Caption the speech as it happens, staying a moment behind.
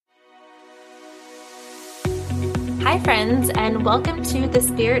Hi, friends, and welcome to The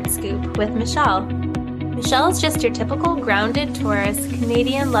Spirit Scoop with Michelle. Michelle is just your typical grounded Taurus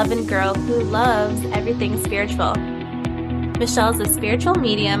Canadian loving girl who loves everything spiritual. Michelle's a spiritual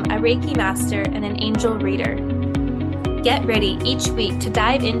medium, a Reiki master, and an angel reader. Get ready each week to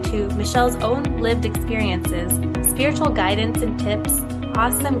dive into Michelle's own lived experiences, spiritual guidance and tips,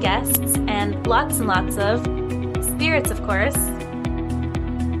 awesome guests, and lots of spirits, of course.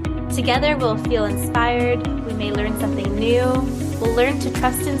 Together, we'll feel inspired, we may learn something new, we'll learn to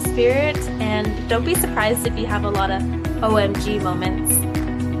trust in spirit, and don't be surprised if you have a lot of OMG moments.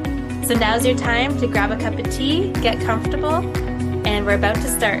 So now's your time to grab a cup of tea, get comfortable, and we're about to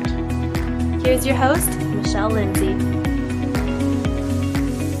start. Here's your host, Michelle Lindsay.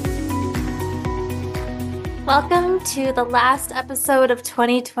 Welcome to the last episode of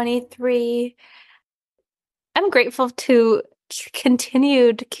 2023. I'm grateful to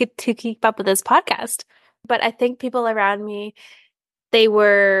continue to keep up with this podcast, but I think people around me, they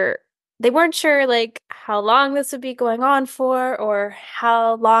weren't sure like how long this would be going on for or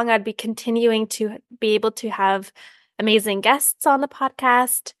how long I'd be continuing to be able to have amazing guests on the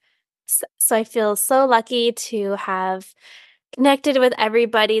podcast. So I feel so lucky to have connected with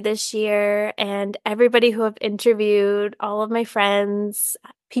everybody this year and everybody who I've interviewed, all of my friends,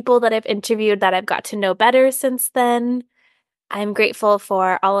 people that I've interviewed that I've got to know better since then. I'm grateful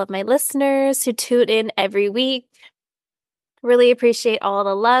for all of my listeners who tune in every week. Really appreciate all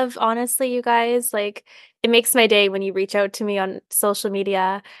the love, honestly, you guys. Like, it makes my day when you reach out to me on social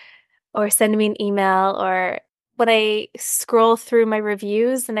media or send me an email, or when I scroll through my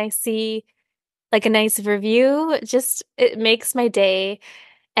reviews and I see like a nice review, it makes my day.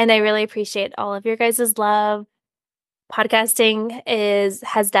 And I really appreciate all of your guys' love. Podcasting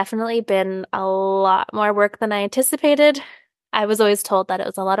has definitely been a lot more work than I anticipated. I was always told that it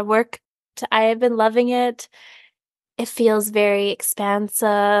was a lot of work. I have been loving it. It feels very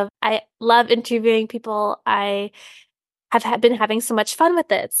expansive. I love interviewing people. I have been having so much fun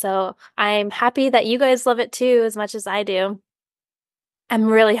with it. So I'm happy that you guys love it too, as much as I do. I'm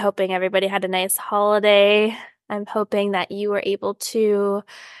really hoping everybody had a nice holiday. I'm hoping that you were able to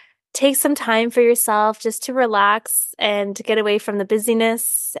take some time for yourself just to relax and to get away from the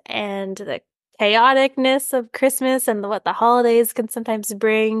busyness and the chaoticness of Christmas and what the holidays can sometimes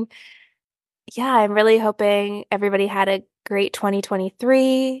bring. Yeah, I'm really hoping everybody had a great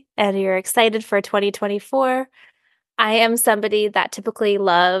 2023 and you're excited for 2024. I am somebody that typically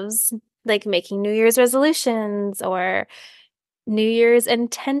loves like making New Year's resolutions or New Year's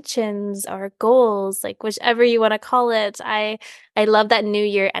intentions or goals, like whichever you want to call it. I love that New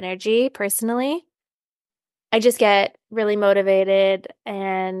Year energy personally. I just get really motivated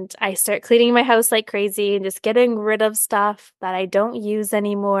and I start cleaning my house like crazy and just getting rid of stuff that I don't use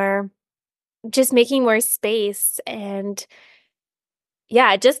anymore. Just making more space. And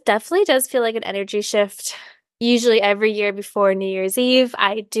yeah, it just definitely does feel like an energy shift. Usually every year before New Year's Eve,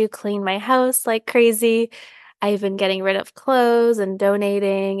 I do clean my house like crazy. I've been getting rid of clothes and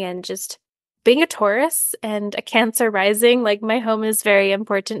donating and just being a Taurus and a Cancer rising. Like, my home is very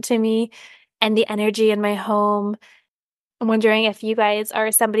important to me and the energy in my home. I'm wondering if you guys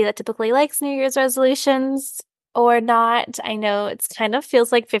are somebody that typically likes New Year's resolutions or not. I know it's kind of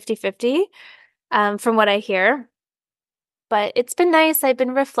feels like 50-50 from what I hear, but it's been nice. I've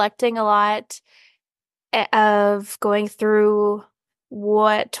been reflecting a lot of going through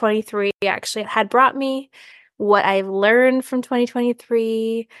what 23 actually had brought me, what I've learned from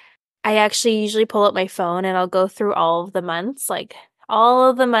 2023. I actually usually pull up my phone and I'll go through all of the months, like all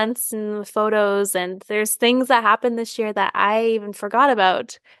of the months and the photos, and there's things that happened this year that I even forgot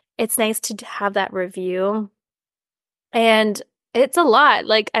about. It's nice to have that review. And it's a lot.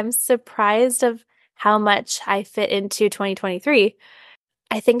 Like, I'm surprised of how much I fit into 2023.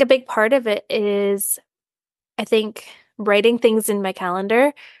 I think a big part of it is, I think, writing things in my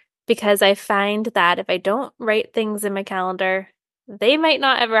calendar, because I find that if I don't write things in my calendar, they might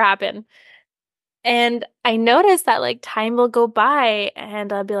not ever happen. And I notice that like time will go by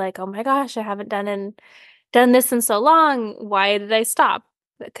and I'll be like, oh my gosh, I haven't done this in so long. Why did I stop?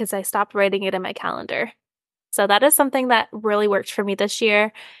 Because I stopped writing it in my calendar. So that is something that really worked for me this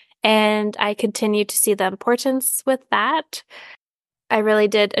year. And I continue to see the importance with that. I really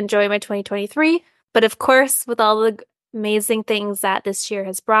did enjoy my 2023. But of course, with all the amazing things that this year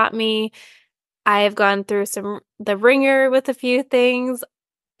has brought me, I have gone through the ringer with a few things,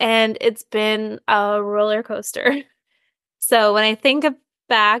 and it's been a roller coaster. So when I think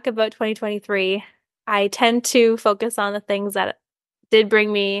back about 2023, I tend to focus on the things that did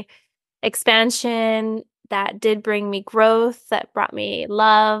bring me expansion, that did bring me growth, that brought me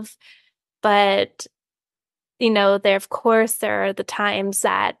love. But Of course, there are the times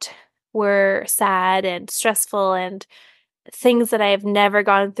that were sad and stressful and things that I have never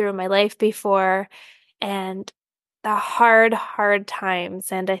gone through in my life before, and the hard, hard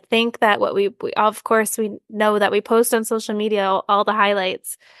times. And I think that what we of course, we know that we post on social media all the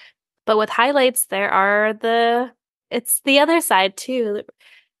highlights, but with highlights, it's the other side too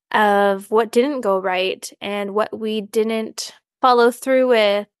of what didn't go right and what we didn't follow through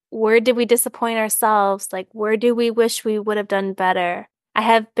with. Where did we disappoint ourselves? Like, where do we wish we would have done better? I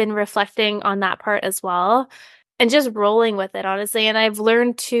have been reflecting on that part as well and just rolling with it, honestly. And I've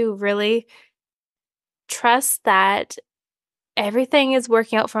learned to really trust that everything is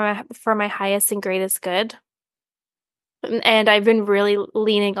working out for my highest and greatest good. And I've been really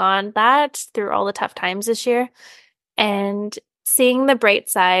leaning on that through all the tough times this year and seeing the bright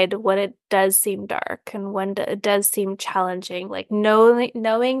side when it does seem dark and when it does seem challenging, like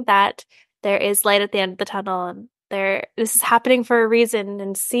knowing that there is light at the end of the tunnel and this is happening for a reason,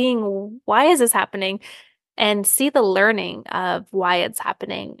 and seeing why is this happening and see the learning of why it's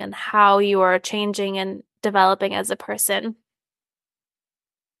happening and how you are changing and developing as a person.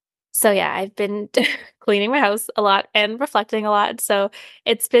 So yeah, I've been cleaning my house a lot and reflecting a lot. So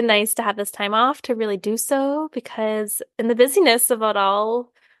it's been nice to have this time off to really do so, because in the busyness of it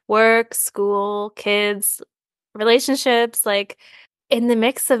all, work, school, kids, relationships, like in the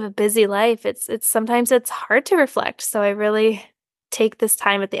mix of a busy life, it's sometimes it's hard to reflect. So I really take this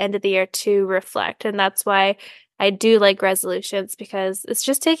time at the end of the year to reflect. And that's why I do like resolutions, because it's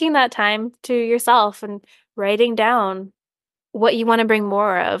just taking that time to yourself and writing down what you want to bring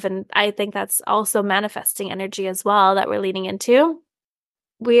more of. And I think that's also manifesting energy as well that we're leading into.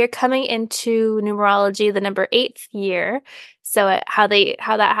 We are coming into numerology, the number 8th year. So how that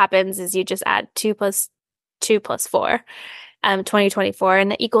happens is you just add 2 plus 2 plus 4, 2024,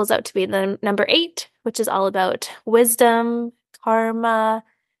 and it equals out to be the number 8, which is all about wisdom, karma,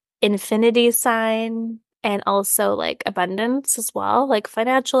 infinity sign, and also like abundance as well, like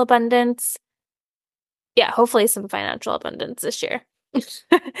financial abundance. Yeah, hopefully some financial abundance this year.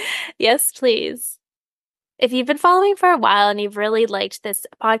 Yes, please. If you've been following for a while and you've really liked this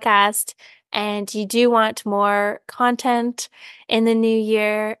podcast and you do want more content in the new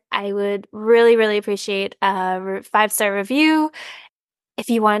year, I would really, really appreciate a 5-star review. If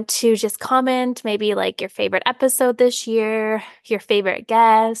you want to just comment, maybe like your favorite episode this year, your favorite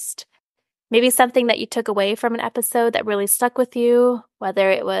guest, maybe something that you took away from an episode that really stuck with you, whether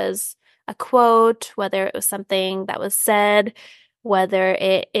it was a quote, whether it was something that was said, whether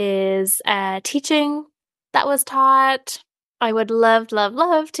it is a teaching that was taught. I would love, love,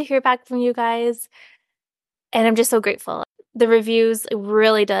 love to hear back from you guys. And I'm just so grateful. The reviews, it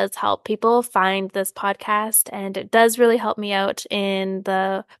really does help people find this podcast, and it does really help me out in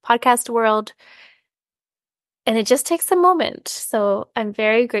the podcast world. And it just takes a moment. So I'm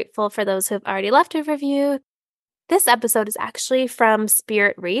very grateful for those who have already left a review. This episode is actually from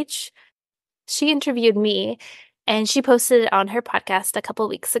Spirit Reach. She interviewed me and she posted it on her podcast a couple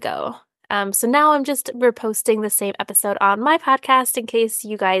weeks ago. So now I'm just reposting the same episode on my podcast in case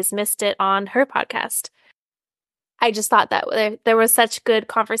you guys missed it on her podcast. I just thought that there was such good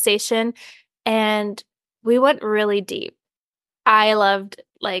conversation and we went really deep. I loved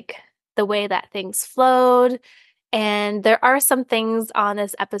like the way that things flowed. And there are some things on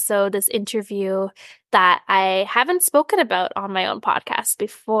this episode, this interview, that I haven't spoken about on my own podcast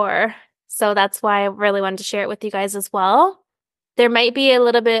before. So that's why I really wanted to share it with you guys as well. There might be a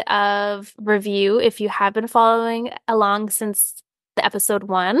little bit of review if you have been following along since the episode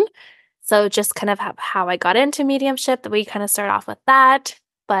 1. So just kind of how I got into mediumship, that we kind of start off with that,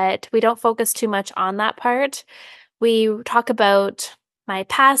 but we don't focus too much on that part. We talk about my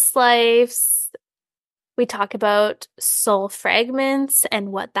past lives. We talk about soul fragments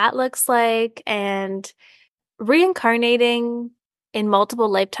and what that looks like, and reincarnating in multiple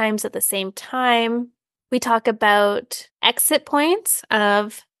lifetimes at the same time. We talk about exit points,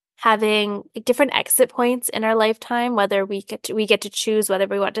 of having different exit points in our lifetime, whether we get to choose whether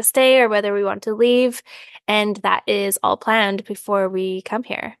we want to stay or whether we want to leave, and that is all planned before we come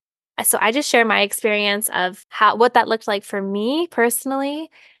here. So I just share my experience of what that looked like for me personally.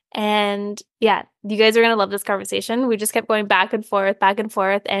 And yeah, you guys are going to love this conversation. We just kept going back and forth,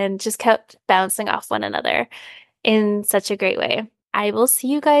 and just kept bouncing off one another in such a great way. I will see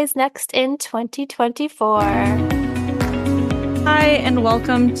you guys next in 2024. Hi, and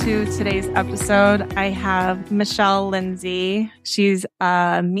welcome to today's episode. I have Michelle Lindsay. She's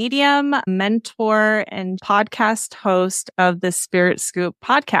a medium, mentor, and podcast host of the Spirit Scoop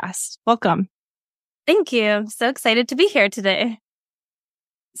podcast. Welcome. Thank you. I'm so excited to be here today.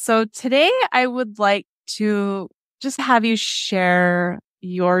 So today I would like to just have you share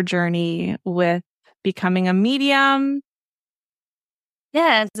your journey with becoming a medium.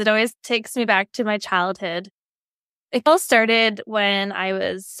 Yeah, it always takes me back to my childhood. It all started when I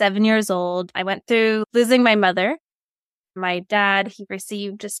was 7 years old. I went through losing my mother. My dad, he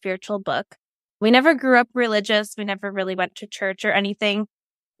received a spiritual book. We never grew up religious. We never really went to church or anything.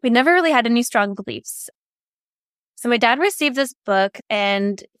 We never really had any strong beliefs. So my dad received this book,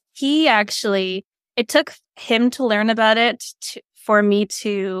 and it took him to learn about it for me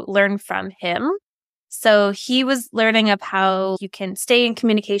to learn from him. So he was learning of how you can stay in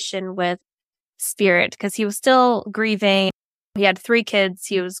communication with spirit because he was still grieving. He had 3 kids.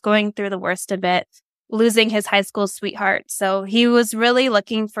 He was going through the worst of it, losing his high school sweetheart. So he was really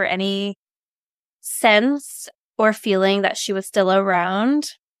looking for any sense or feeling that she was still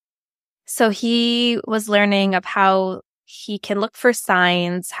around. So he was learning of how he can look for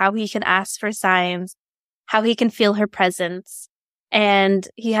signs, how he can ask for signs, how he can feel her presence. And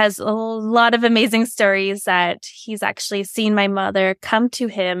he has a lot of amazing stories that he's actually seen my mother come to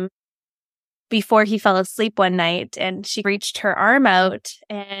him before he fell asleep one night, and she reached her arm out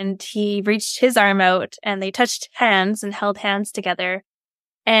and he reached his arm out, and they touched hands and held hands together.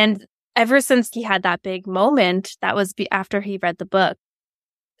 And ever since he had that big moment, that was after he read the book.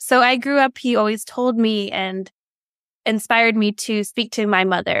 So I grew up, he always told me and inspired me to speak to my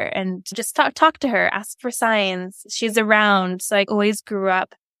mother and just talk to her, ask for signs. She's around. So I always grew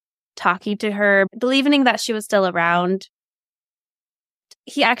up talking to her, believing that she was still around.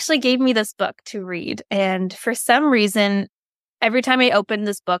 He actually gave me this book to read. And for some reason, every time I opened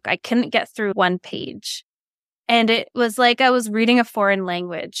this book, I couldn't get through one page. And it was like I was reading a foreign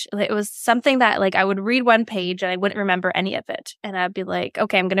language. It was something that like I would read one page and I wouldn't remember any of it. And I'd be like,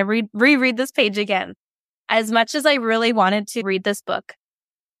 okay, I'm going to reread this page again. As much as I really wanted to read this book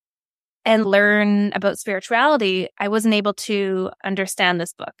and learn about spirituality, I wasn't able to understand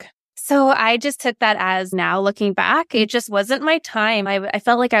this book. So I just took that as, now looking back, it just wasn't my time. I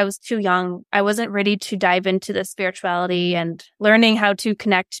felt like I was too young. I wasn't ready to dive into the spirituality and learning how to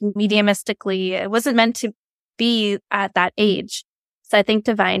connect mediumistically. It wasn't meant to be at that age. So I think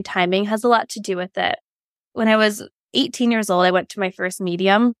divine timing has a lot to do with it. When I was 18 years old, I went to my first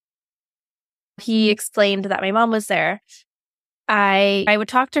medium. He explained that my mom was there. I would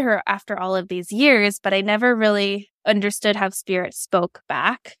talk to her after all of these years, but I never really understood how spirit spoke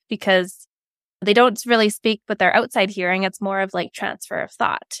back because they don't really speak with their outside hearing. It's more of like transfer of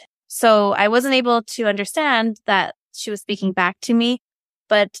thought. So I wasn't able to understand that she was speaking back to me,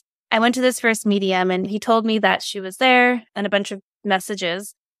 but I went to this first medium and he told me that she was there and a bunch of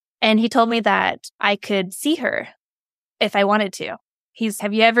messages. And he told me that I could see her if I wanted to.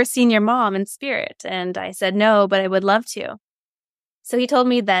 Have you ever seen your mom in spirit? And I said, no, but I would love to. So he told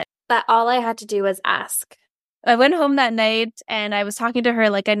me that all I had to do was ask. I went home that night and I was talking to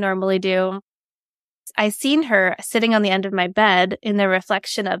her like I normally do. I seen her sitting on the end of my bed in the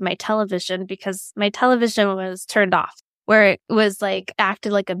reflection of my television because my television was turned off, where it was like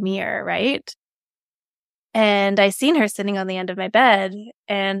acted like a mirror, right? And I seen her sitting on the end of my bed,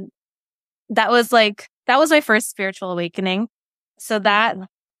 and that was my first spiritual awakening. So that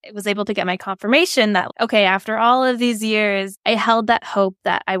I was able to get my confirmation that, okay, after all of these years, I held that hope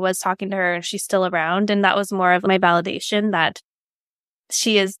that I was talking to her and she's still around. And that was more of my validation that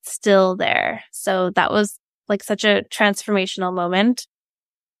she is still there. So that was like such a transformational moment.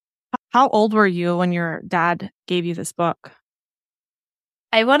 How old were you when your dad gave you this book?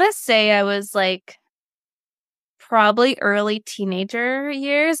 I want to say I was like probably early teenager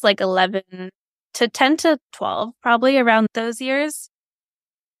years, like 11 to 10 to 12, probably around those years.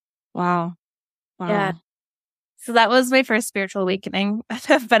 Wow. Yeah. So that was my first spiritual awakening.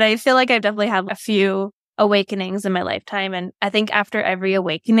 But I feel like I've definitely had a few awakenings in my lifetime. And I think after every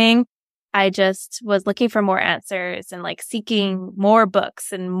awakening, I just was looking for more answers and like seeking more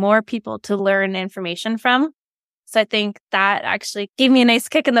books and more people to learn information from. So I think that actually gave me a nice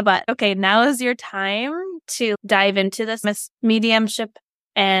kick in the butt. Okay, now is your time to dive into this mediumship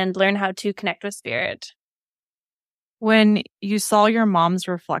and learn how to connect with spirit. When you saw your mom's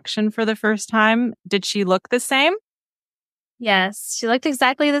reflection for the first time, did she look the same? Yes, she looked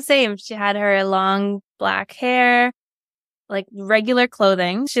exactly the same. She had her long black hair, like regular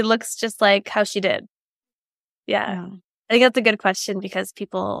clothing. She looks just like how she did. Yeah. I think that's a good question because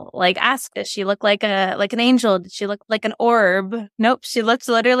people like ask, does she look like an angel? Did she look like an orb? Nope. She looked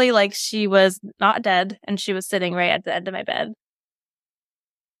literally like she was not dead and she was sitting right at the end of my bed.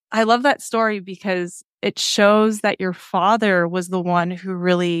 I love that story because it shows that your father was the one who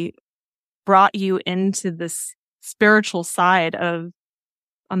really brought you into this spiritual side of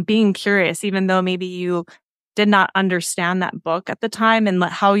being curious, even though maybe you did not understand that book at the time, and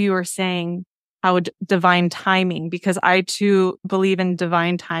how you were saying how divine timing, because I too believe in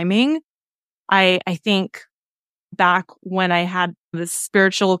divine timing. I think back when I had this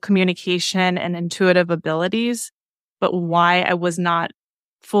spiritual communication and intuitive abilities, but why I was not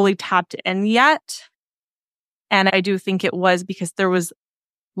fully tapped in yet. And I do think it was because there was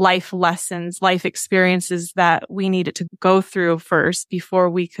life lessons, life experiences that we needed to go through first before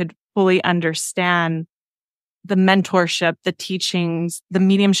we could fully understand the mentorship, the teachings, the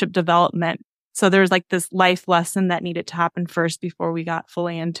mediumship development. So there's like this life lesson that needed to happen first before we got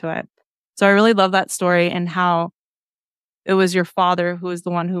fully into it. So I really love that story and how it was your father who was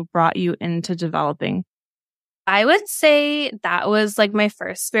the one who brought you into developing. I would say that was like my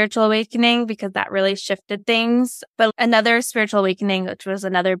first spiritual awakening because that really shifted things. But another spiritual awakening, which was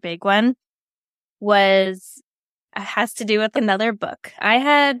another big one, has to do with another book. I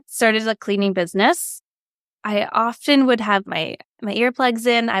had started a cleaning business. I often would have my earplugs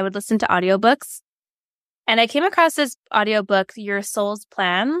in. I would listen to audiobooks. And I came across this audiobook, Your Soul's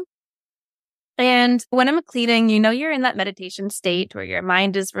Plan. And when I'm cleaning, you're in that meditation state where your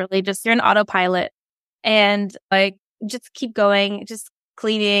mind is really you're in autopilot. And like, just keep going, just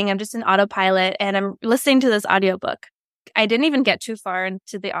cleaning. I'm just in autopilot and I'm listening to this audiobook. I didn't even get too far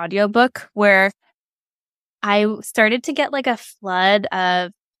into the audiobook where I started to get like a flood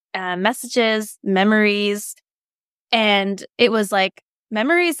of messages, memories. And it was like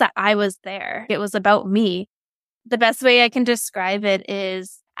memories that I was there. It was about me. The best way I can describe it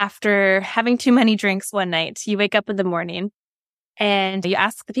is after having too many drinks one night, you wake up in the morning and you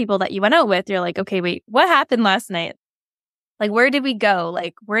ask the people that you went out with, you're like, okay, wait, what happened last night? Like, where did we go?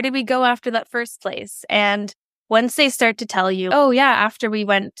 Like, where did we go after that first place? And once they start to tell you, oh yeah, after we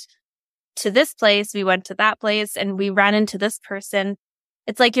went to this place, we went to that place and we ran into this person,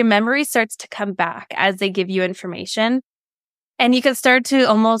 it's like your memory starts to come back as they give you information. And you can start to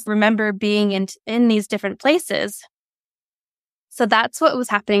almost remember being in these different places. So that's what was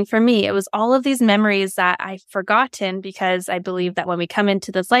happening for me. It was all of these memories that I've forgotten because I believe that when we come into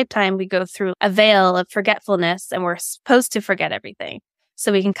this lifetime, we go through a veil of forgetfulness and we're supposed to forget everything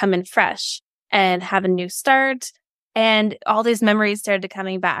so we can come in fresh and have a new start. And all these memories started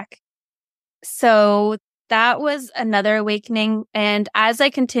coming back. So that was another awakening. And as I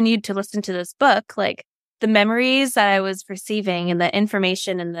continued to listen to this book, like the memories that I was receiving and the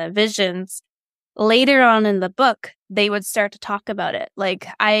information and the visions, later on in the book, they would start to talk about it. Like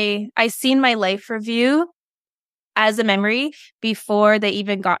I seen my life review as a memory before they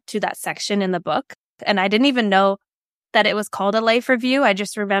even got to that section in the book. And I didn't even know that it was called a life review. I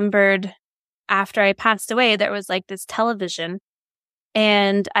just remembered after I passed away, there was like this television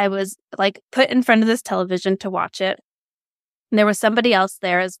and I was like put in front of this television to watch it. And there was somebody else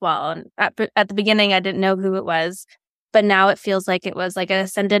there as well. And at the beginning, I didn't know who it was, but now it feels like it was like an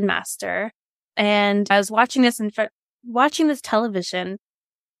ascended master. And I was watching this television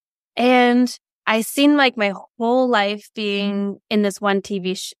and I seen like my whole life being in this one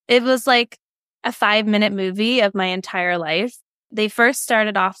TV show. It was like a 5-minute movie of my entire life. They first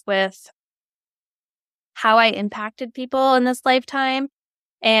started off with how I impacted people in this lifetime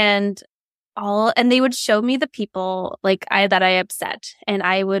and they would show me the people that I upset and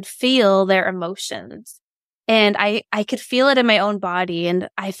I would feel their emotions. And I could feel it in my own body. And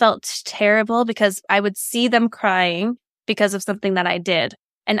I felt terrible because I would see them crying because of something that I did.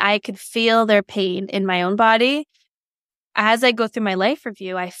 And I could feel their pain in my own body. As I go through my life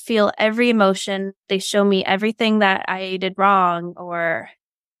review, I feel every emotion. They show me everything that I did wrong or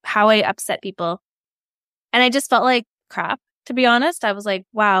how I upset people. And I just felt like crap, to be honest. I was like,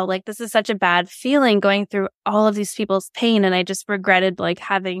 wow, like this is such a bad feeling going through all of these people's pain. And I just regretted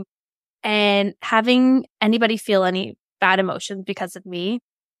having anybody feel any bad emotions because of me.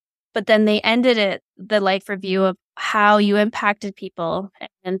 But then they ended the life review of how you impacted people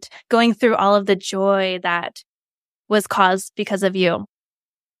and going through all of the joy that was caused because of you.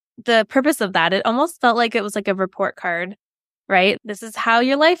 The purpose of that, it almost felt like it was like a report card, right? This is how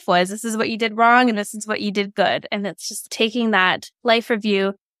your life was. This is what you did wrong and this is what you did good. And it's just taking that life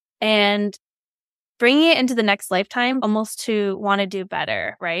review and bringing it into the next lifetime almost to want to do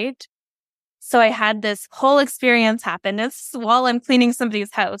better, right? So I had this whole experience happen. It's while I'm cleaning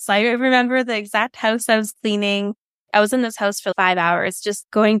somebody's house. I remember the exact house I was cleaning. I was in this house for 5 hours, just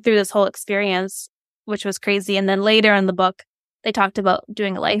going through this whole experience, which was crazy. And then later in the book, they talked about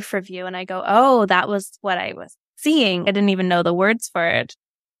doing a life review. And I go, oh, that was what I was seeing. I didn't even know the words for it.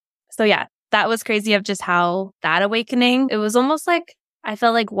 So yeah, that was crazy of just how that awakening, it was almost like I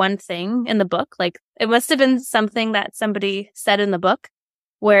felt like one thing in the book. Like it must have been something that somebody said in the book.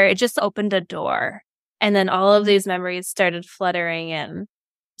 where it just opened a door. And then all of these memories started fluttering in.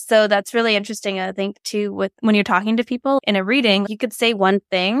 So that's really interesting, I think, too, with when you're talking to people in a reading, you could say one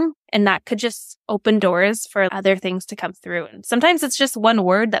thing and that could just open doors for other things to come through. And sometimes it's just one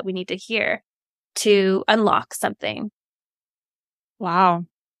word that we need to hear to unlock something. Wow.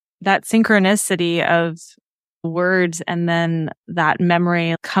 That synchronicity of words and then that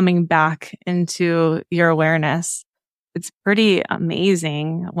memory coming back into your awareness. It's pretty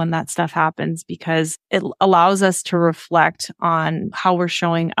amazing when that stuff happens because it allows us to reflect on how we're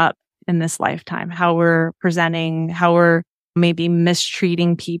showing up in this lifetime, how we're presenting, how we're maybe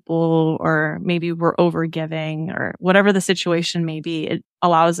mistreating people, or maybe we're overgiving, or whatever the situation may be. It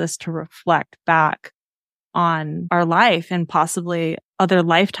allows us to reflect back on our life and possibly other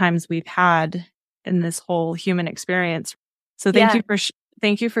lifetimes we've had in this whole human experience. So thank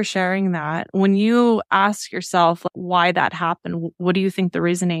you for sharing that. When you ask yourself why that happened, what do you think the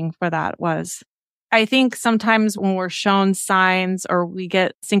reasoning for that was? I think sometimes when we're shown signs or we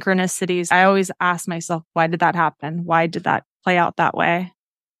get synchronicities, I always ask myself, why did that happen? Why did that play out that way?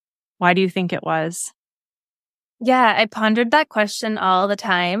 Why do you think it was? Yeah, I pondered that question all the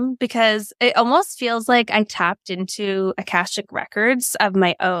time because it almost feels like I tapped into Akashic records of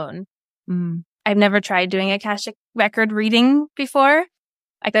my own. I've never tried doing Akashic record reading before.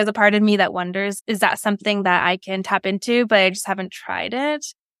 Like there's a part of me that wonders, is that something that I can tap into? But I just haven't tried it.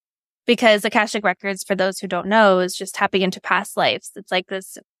 Because Akashic records, for those who don't know, is just tapping into past lives. It's like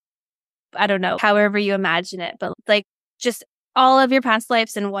this, I don't know, however you imagine it, but like just all of your past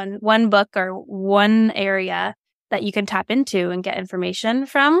lives in one book or one area that you can tap into and get information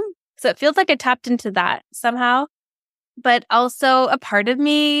from. So it feels like I tapped into that somehow. But also a part of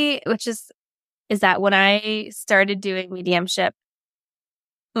me, which is that when I started doing mediumship,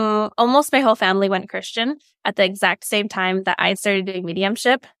 almost my whole family went Christian at the exact same time that I started doing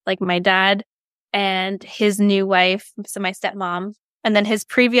mediumship. Like my dad and his new wife, so my stepmom, and then his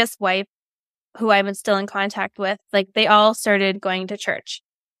previous wife, who I'm still in contact with, like they all started going to church.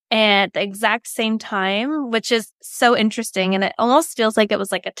 And at the exact same time, which is so interesting. And it almost feels like it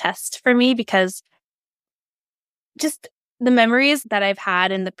was like a test for me because just the memories that I've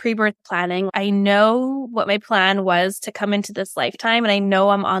had in the pre-birth planning, I know what my plan was to come into this lifetime and I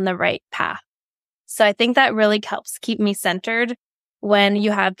know I'm on the right path. So I think that really helps keep me centered when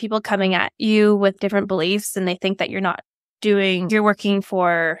you have people coming at you with different beliefs and they think that you're working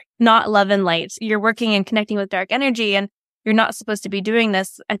for not love and light. You're working and connecting with dark energy and you're not supposed to be doing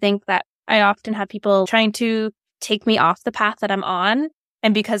this. I think that I often have people trying to take me off the path that I'm on.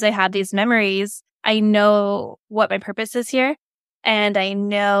 And because I have these memories, I know what my purpose is here. And I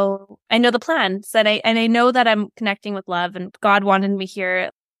know the plans and I know that I'm connecting with love and God wanted me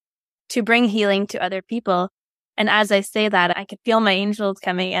here to bring healing to other people. And as I say that, I could feel my angels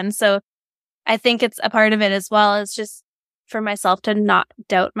coming in. So I think it's a part of it as well. It's just for myself to not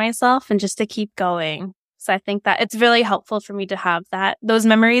doubt myself and just to keep going. So I think that it's really helpful for me to have those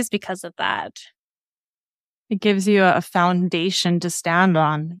memories because of that. It gives you a foundation to stand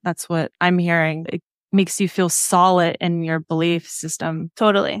on. That's what I'm hearing. It makes you feel solid in your belief system.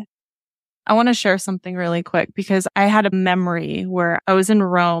 Totally. I want to share something really quick because I had a memory where I was in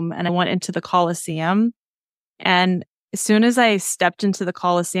Rome and I went into the Colosseum. And as soon as I stepped into the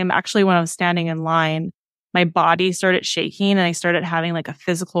Colosseum, actually when I was standing in line, my body started shaking and I started having like a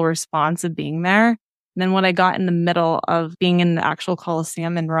physical response of being there. And then when I got in the middle of being in the actual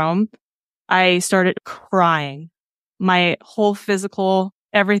Colosseum in Rome, I started crying. My whole physical,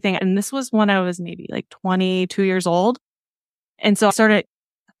 everything. And this was when I was maybe like 22 years old. And so I started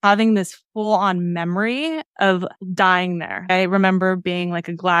having this full on memory of dying there. I remember being like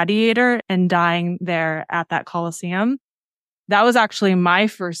a gladiator and dying there at that Colosseum. That was actually my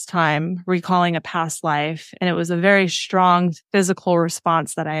first time recalling a past life. And it was a very strong physical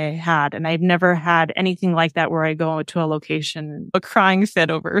response that I had. And I've never had anything like that where I go to a location, a crying fit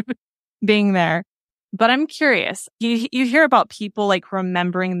over being there. But I'm curious, you hear about people like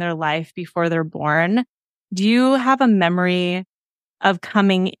remembering their life before they're born. Do you have a memory of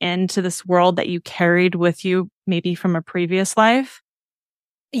coming into this world that you carried with you maybe from a previous life?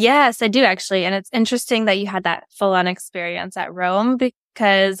 Yes, I do actually. And it's interesting that you had that full-on experience at Rome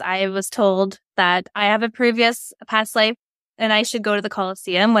because I was told that I have a previous past life and I should go to the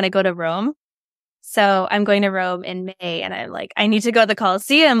Colosseum when I go to Rome. So I'm going to Rome in May and I'm like, I need to go to the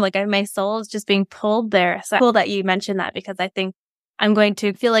Colosseum. Like my soul is just being pulled there. So cool that you mentioned that because I think I'm going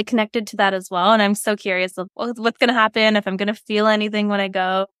to feel like connected to that as well. And I'm so curious of what's going to happen, if I'm going to feel anything when I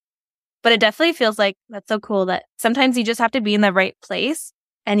go. But it definitely feels like that's so cool that sometimes you just have to be in the right place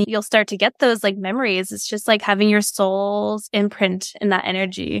and you'll start to get those like memories. It's just like having your soul's imprint in that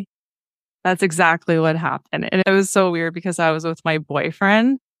energy. That's exactly what happened. And it was so weird because I was with my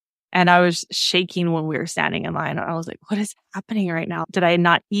boyfriend and I was shaking when we were standing in line. I was like, what is happening right now? Did I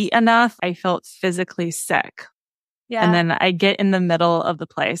not eat enough? I felt physically sick. Yeah. And then I get in the middle of the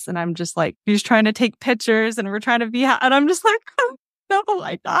place and I'm just like, he's trying to take pictures and we're trying to be, and I'm just like, no,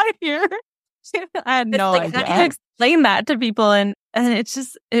 I died here. I had no idea. How do you explain that to people? And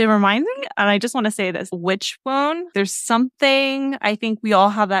it reminds me, and I just want to say this, witch wound. There's something, I think we all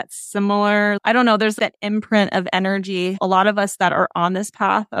have that similar, I don't know, there's that imprint of energy. A lot of us that are on this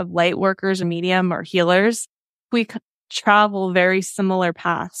path of light workers or medium or healers, we travel very similar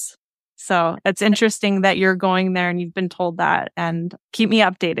paths. So it's interesting that you're going there and you've been told that, and keep me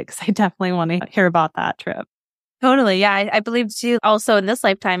updated because I definitely want to hear about that trip. Totally. Yeah. I believe too, also in this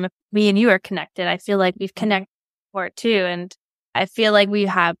lifetime, if me and you are connected, I feel like we've connected before too. And I feel like we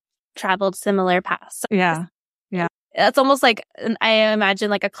have traveled similar paths. So yeah. It's almost like, I imagine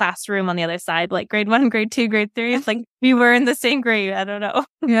like a classroom on the other side, like grade 1, grade 2, grade 3. It's like we were in the same grade. I don't know.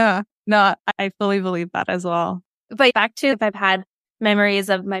 Yeah. No, I fully believe that as well. But back to if I've had memories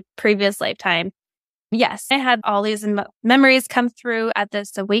of my previous lifetime. Yes, I had all these memories come through at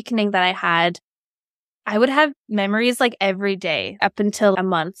this awakening that I had. I would have memories like every day up until a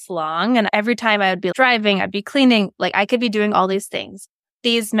month long. And every time I would be driving, I'd be cleaning, like I could be doing all these things.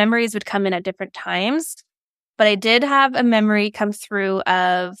 These memories would come in at different times. But I did have a memory come through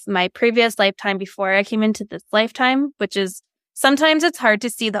of my previous lifetime before I came into this lifetime, which is sometimes it's hard to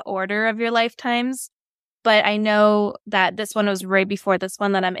see the order of your lifetimes. But I know that this one was right before this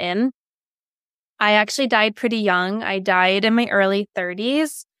one that I'm in. I actually died pretty young. I died in my early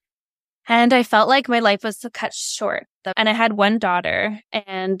 30s. And I felt like my life was cut short. And I had one daughter.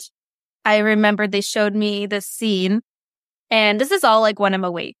 And I remember they showed me this scene. And this is all like when I'm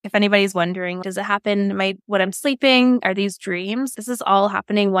awake. If anybody's wondering, does it happen when I'm sleeping? Are these dreams? This is all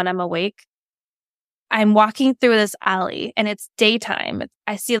happening when I'm awake. I'm walking through this alley and it's daytime.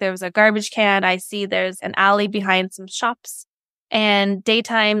 I see there was a garbage can. I see there's an alley behind some shops. And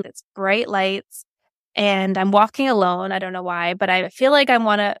daytime, it's bright lights. And I'm walking alone. I don't know why, but I feel like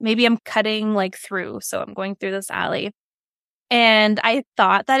maybe I'm cutting like through. So I'm going through this alley. And I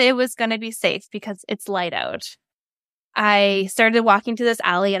thought that it was going to be safe because it's light out. I started walking to this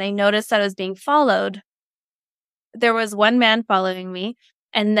alley and I noticed that I was being followed. There was one man following me.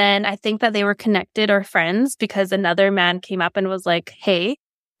 And then I think that they were connected or friends because another man came up and was like, hey,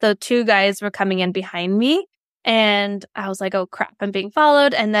 the two guys were coming in behind me. And I was like, oh crap, I'm being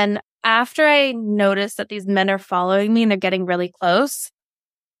followed. And then after I noticed that these men are following me and they're getting really close,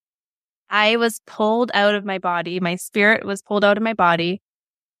 I was pulled out of my body. My spirit was pulled out of my body.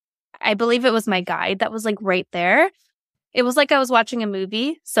 I believe it was my guide that was like right there. It was like I was watching a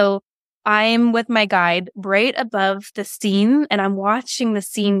movie. So I'm with my guide right above the scene and I'm watching the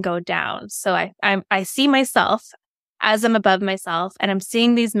scene go down. So I see myself as I'm above myself and I'm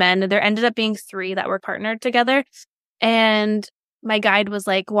seeing these men. There ended up being 3 that were partnered together. And my guide was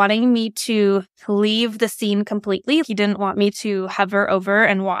like wanting me to leave the scene completely. He didn't want me to hover over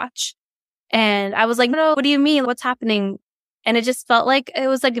and watch. And I was like, no, what do you mean? What's happening? And it just felt like it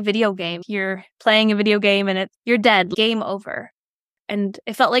was like a video game. You're playing a video game and you're dead. Game over. And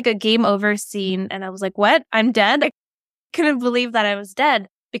it felt like a game over scene. And I was like, what? I'm dead? I couldn't believe that I was dead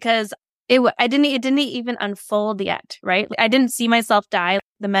because it didn't even unfold yet, right? I didn't see myself die.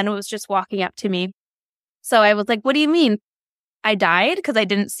 The man was just walking up to me. So I was like, what do you mean? I died because I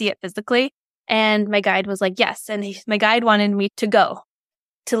didn't see it physically. And my guide was like, yes. And my guide wanted me to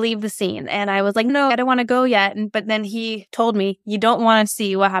leave the scene. And I was like, no, I don't want to go yet. But then he told me, you don't want to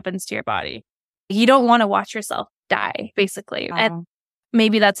see what happens to your body. You don't want to watch yourself die, basically. Wow. And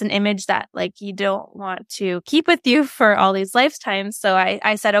maybe that's an image that like you don't want to keep with you for all these lifetimes. So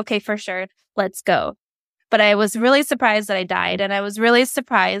I said, okay, for sure, let's go. But I was really surprised that I died. And I was really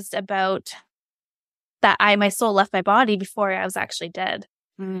surprised about that my soul left my body before I was actually dead.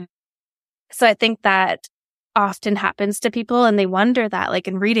 Mm. So I think that often happens to people and they wonder that like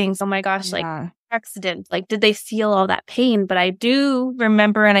in readings, oh my gosh, like accident, like did they feel all that pain? But I do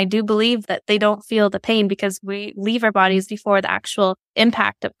remember and I do believe that they don't feel the pain because we leave our bodies before the actual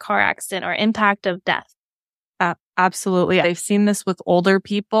impact of car accident or impact of death. Absolutely. I've seen this with older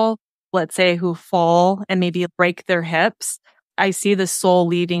people, let's say, who fall and maybe break their hips. I see the soul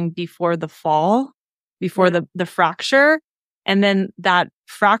leaving before the fall, before the fracture. And then that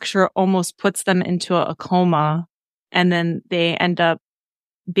fracture almost puts them into a coma. And then they end up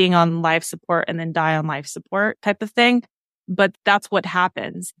being on life support and then die on life support type of thing. But that's what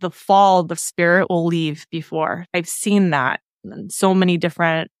happens. The fall, the spirit will leave before. I've seen that. so many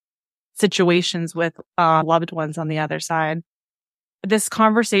different situations with loved ones on the other side. This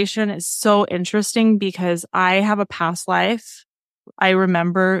conversation is so interesting because I have a past life. I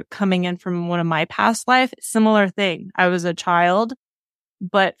remember coming in from one of my past life, similar thing. I was a child,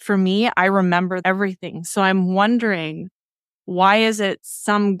 but for me, I remember everything. So I'm wondering, why is it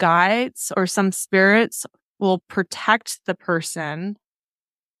some guides or some spirits will protect the person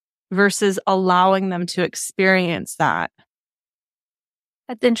versus allowing them to experience that?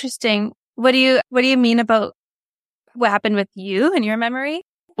 That's interesting. What do you mean about what happened with you and your memory?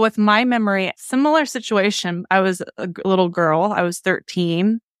 With my memory, similar situation. I was a little girl. I was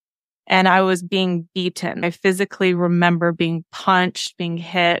 13 and I was being beaten. I physically remember being punched, being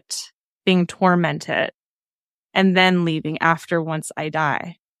hit, being tormented, and then leaving after once I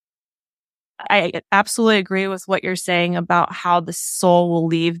die. I absolutely agree with what you're saying about how the soul will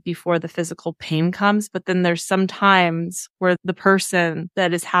leave before the physical pain comes. But then there's some times where the person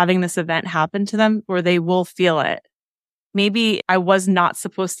that is having this event happen to them, where they will feel it. Maybe I was not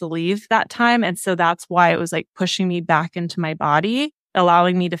supposed to leave that time. And so that's why it was like pushing me back into my body,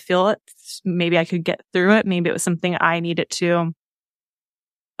 allowing me to feel it. Maybe I could get through it. Maybe it was something I needed to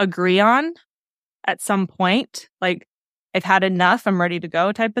agree on at some point. Like, I've had enough. I'm ready to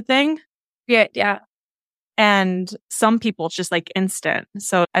go type of thing. Yeah. And some people it's just like instant.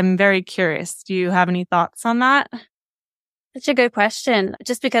 So I'm very curious. Do you have any thoughts on that? Such a good question.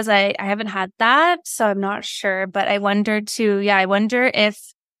 Just because I haven't had that, so I'm not sure. But I wonder too, I wonder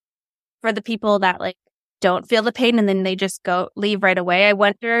if for the people that like don't feel the pain and then they just leave right away, I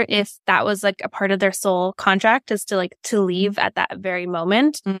wonder if that was like a part of their soul contract is to leave at that very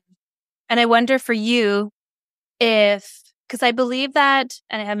moment. Mm. And I wonder for you because I believe that,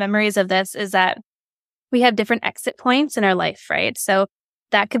 and I have memories of this, is that we have different exit points in our life, right? So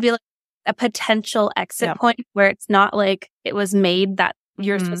that could be like a potential exit point where it's not like it was made that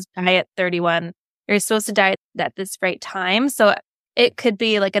you're supposed to die at 31. You're supposed to die at this right time. So it could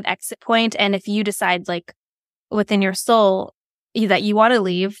be like an exit point. And if you decide like within your soul that you want to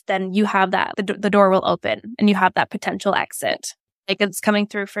leave, then you have that, the door will open and you have that potential exit. Like it's coming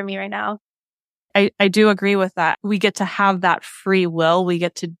through for me right now. I do agree with that. We get to have that free will. We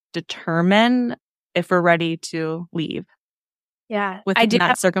get to determine if we're ready to leave. Yeah. Within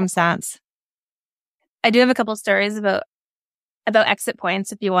that circumstance. I do have a couple stories about exit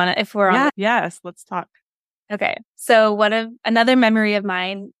points if you want to, if we're on. Yes, let's talk. Okay. So another memory of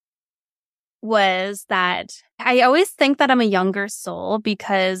mine was that I always think that I'm a younger soul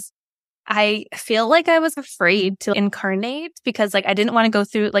because I feel like I was afraid to incarnate because like I didn't want to go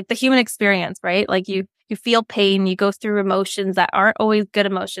through like the human experience, right? Like you feel pain, you go through emotions that aren't always good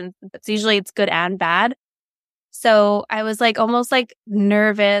emotions. It's good and bad. So I was like almost like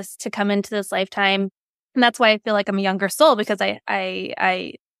nervous to come into this lifetime. And that's why I feel like I'm a younger soul because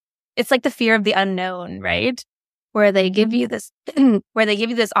I it's like the fear of the unknown, right? Where they give you this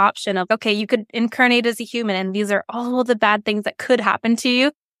option of, okay, you could incarnate as a human and these are all the bad things that could happen to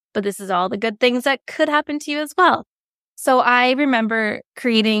you, but this is all the good things that could happen to you as well. So I remember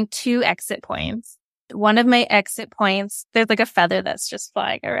creating 2 exit points. One of my exit points, there's like a feather that's just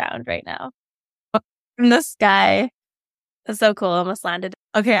flying around right now in the sky. That's so cool. I almost landed.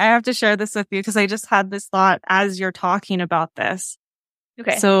 Okay, I have to share this with you because I just had this thought as you're talking about this.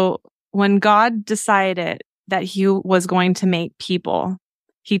 Okay. So when God decided that he was going to make people,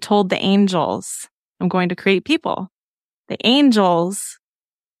 he told the angels, I'm going to create people. The angels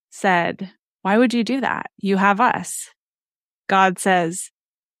said, why would you do that? You have us. God says,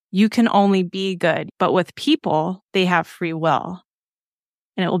 you can only be good, but with people, they have free will.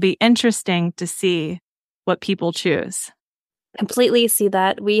 And it will be interesting to see what people choose. Completely see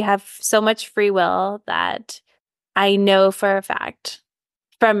that. We have so much free will that I know for a fact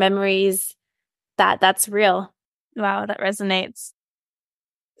from memories that that's real. Wow, that resonates.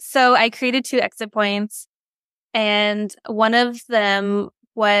 So I created 2 exit points, and one of them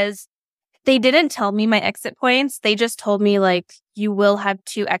was they didn't tell me my exit points. They just told me like, you will have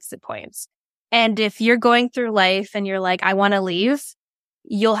 2 exit points. And if you're going through life and you're like, I want to leave,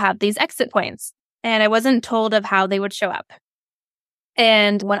 you'll have these exit points. And I wasn't told of how they would show up.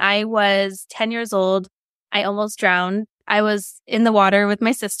 And when I was 10 years old, I almost drowned. I was in the water with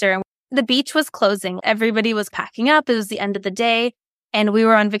my sister. The beach was closing. Everybody was packing up. It was the end of the day. And we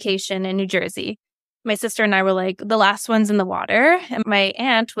were on vacation in New Jersey. My sister and I were like the last ones in the water. And my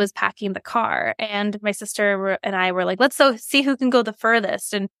aunt was packing the car. And my sister and I were like, let's see who can go the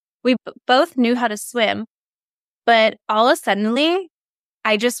furthest. And we both knew how to swim. But all of a sudden,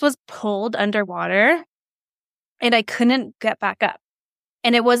 I just was pulled underwater and I couldn't get back up.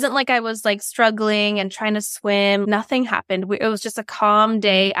 And it wasn't like I was like struggling and trying to swim. Nothing happened. It was just a calm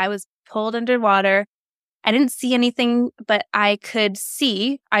day. I was pulled underwater. I didn't see anything, but I could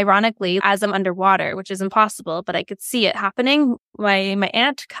see, ironically, as I'm underwater, which is impossible, but I could see it happening. My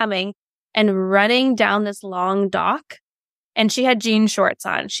aunt coming and running down this long dock. And she had jean shorts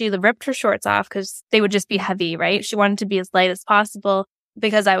on. She ripped her shorts off because they would just be heavy, right? She wanted to be as light as possible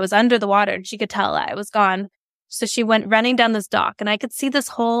because I was under the water and she could tell I was gone. So she went running down this dock and I could see this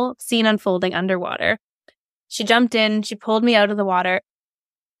whole scene unfolding underwater. She jumped in, she pulled me out of the water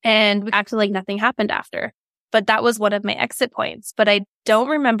and we acted like nothing happened after. But that was one of my exit points. But I don't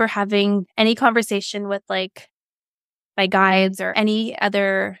remember having any conversation with like my guides or any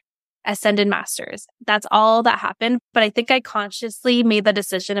other ascended masters. That's all that happened. But I think I consciously made the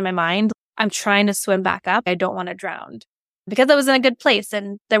decision in my mind. I'm trying to swim back up. I don't want to drown because I was in a good place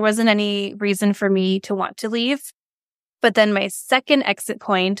and there wasn't any reason for me to want to leave. But then my second exit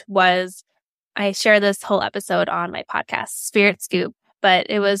point was I share this whole episode on my podcast, Spirit Scoop, but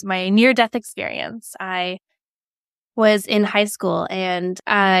it was my near-death experience. I was in high school and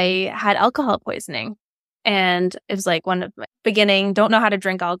I had alcohol poisoning. And it was like one of my beginning, don't know how to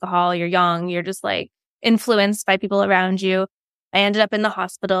drink alcohol. You're young. You're just like influenced by people around you. I ended up in the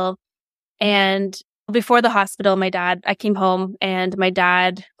hospital. And before the hospital, I came home and my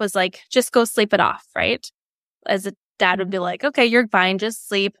dad was like, just go sleep it off, right? As a dad would be like, okay, you're fine. Just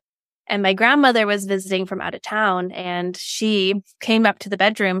sleep. And my grandmother was visiting from out of town and she came up to the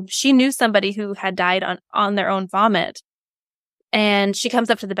bedroom. She knew somebody who had died on their own vomit. And she comes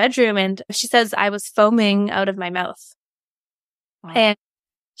up to the bedroom and she says, I was foaming out of my mouth. Wow. And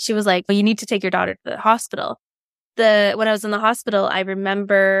she was like, well, you need to take your daughter to the hospital. When I was in the hospital, I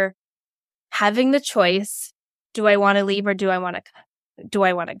remember having the choice. Do I want to leave or do I want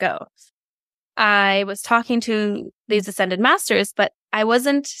to go? I was talking to these ascended masters, but I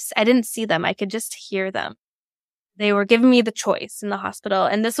didn't see them. I could just hear them. They were giving me the choice in the hospital.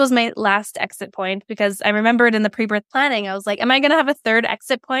 And this was my last exit point because I remembered in the pre-birth planning, I was like, am I going to have a third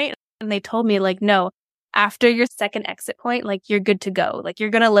exit point? And they told me like, no, after your second exit point, like you're good to go. Like you're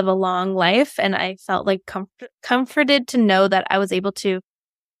going to live a long life. And I felt like comforted to know that I was able to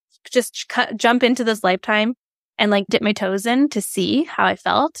just jump into this lifetime and like dip my toes in to see how I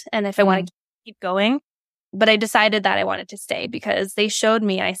felt. And if I want to keep going. But I decided that I wanted to stay because they showed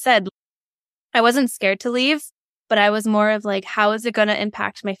me, I said, I wasn't scared to leave. But I was more of like, how is it going to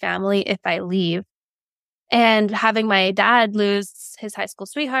impact my family if I leave? And having my dad lose his high school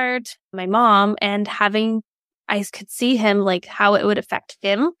sweetheart, my mom, and I could see him like how it would affect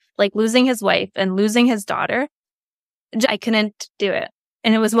him, like losing his wife and losing his daughter. I couldn't do it.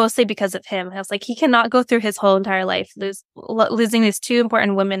 And it was mostly because of him. I was like, he cannot go through his whole entire life losing these two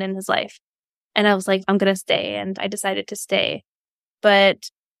important women in his life. And I was like, I'm going to stay. And I decided to stay. But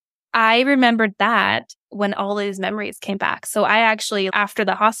I remembered that when all these memories came back. So I actually, after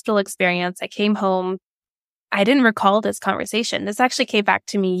the hospital experience, I came home. I didn't recall this conversation. This actually came back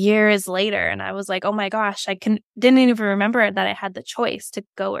to me years later. And I was like, oh my gosh, didn't even remember that I had the choice to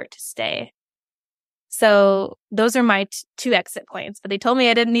go or to stay. So those are my two exit points. But they told me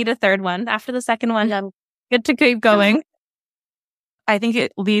I didn't need a third one. After the second one, I'm good to keep going. I think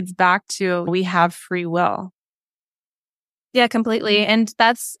it leads back to we have free will. Yeah, completely. And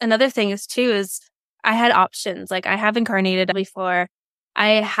that's another thing is I had options. Like I have incarnated before. I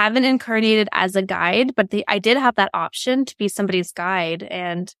haven't incarnated as a guide, but I did have that option to be somebody's guide.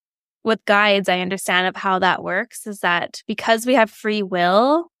 And with guides, I understand of how that works is that because we have free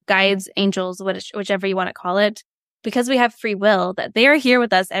will, guides, angels, whichever you want to call it, because we have free will, that they are here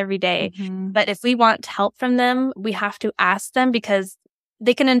with us every day. Mm-hmm. But if we want help from them, we have to ask them because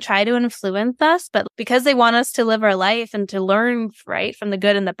they can try to influence us, but because they want us to live our life and to learn, right, from the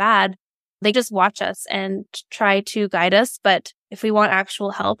good and the bad, they just watch us and try to guide us. But if we want actual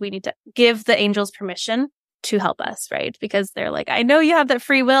help, we need to give the angels permission to help us, right? Because they're like, I know you have that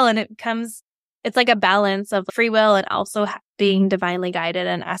free will, and it's like a balance of free will and also being divinely guided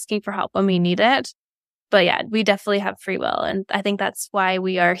and asking for help when we need it. But yeah, we definitely have free will. And I think that's why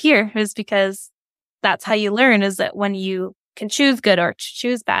we are here, is because that's how you learn, is that when you can choose good or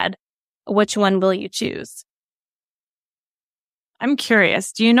choose bad, which one will you choose? I'm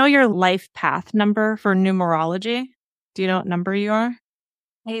curious. Do you know your life path number for numerology? Do you know what number you are?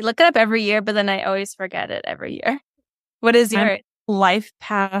 I look it up every year, but then I always forget it every year. What is your life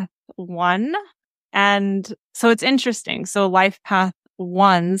path 1? And so it's interesting. So life path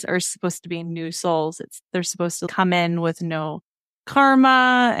 1s are supposed to be new souls. They're supposed to come in with no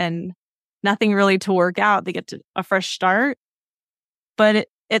karma and nothing really to work out. They get a fresh start. But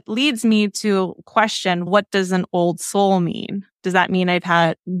it leads me to question, what does an old soul mean? Does that mean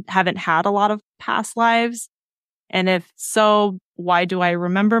haven't had a lot of past lives? And if so, why do I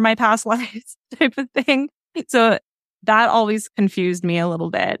remember my past lives type of thing? So that always confused me a little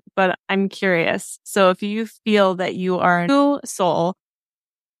bit, but I'm curious. So if you feel that you are a new soul.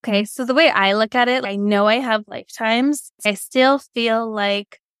 Okay, so the way I look at it, I know I have lifetimes. I still feel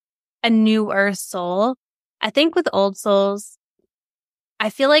like a newer soul. I think with old souls, I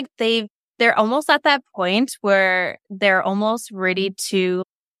feel like they're almost at that point where they're almost ready to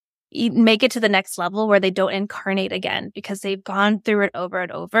make it to the next level where they don't incarnate again because they've gone through it over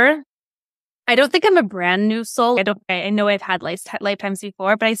and over. I don't think I'm a brand new soul. I know I've had lifetimes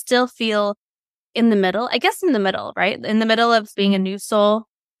before, but I still feel in the middle. I guess in the middle, right? In the middle of being a new soul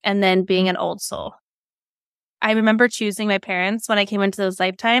and then being an old soul. I remember choosing my parents when I came into those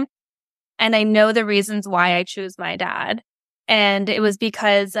lifetime, and I know the reasons why I choose my dad. And it was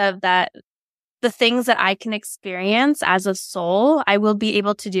because of that, the things that I can experience as a soul, I will be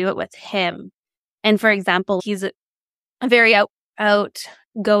able to do it with him. And for example, he's a very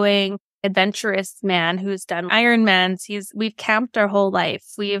outgoing, adventurous man who's done Ironmans. We've camped our whole life.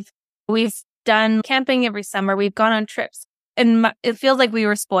 We've done camping every summer. We've gone on trips. And it feels like we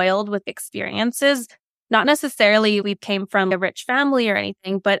were spoiled with experiences. Not necessarily we came from a rich family or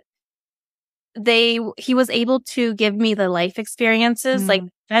anything, but he was able to give me the life experiences, like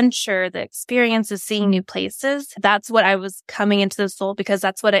adventure, the experiences, seeing new places. That's what I was coming into the soul because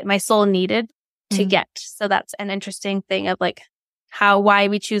that's what my soul needed to get. So that's an interesting thing of like why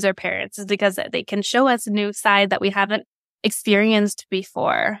we choose our parents is because they can show us a new side that we haven't experienced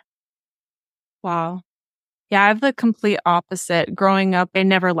before. Wow. Yeah, I have the complete opposite. Growing up, I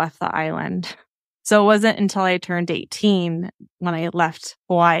never left the island. So it wasn't until I turned 18 when I left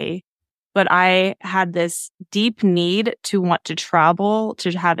Hawaii. But I had this deep need to want to travel,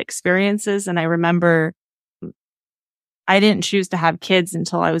 to have experiences. And I remember I didn't choose to have kids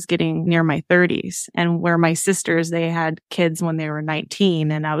until I was getting near my 30s. And where my sisters, they had kids when they were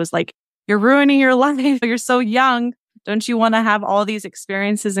 19. And I was like, you're ruining your life. You're so young. Don't you want to have all these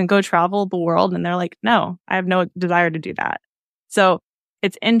experiences and go travel the world? And they're like, no, I have no desire to do that. So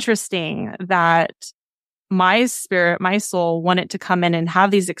it's interesting that my spirit, my soul wanted to come in and have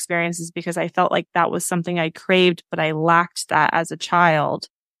these experiences because I felt like that was something I craved, but I lacked that as a child.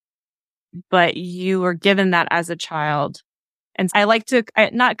 But you were given that as a child. And I like to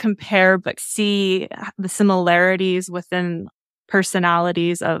not compare, but see the similarities within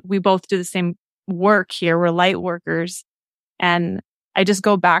personalities of, we both do the same work here. We're light workers. And I just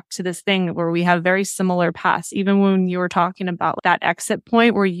go back to this thing where we have very similar paths. Even when you were talking about that exit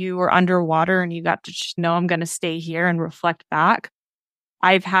point where you were underwater and you got to know, I'm going to stay here and reflect back.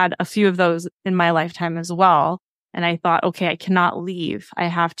 I've had a few of those in my lifetime as well. And I thought, okay, I cannot leave. I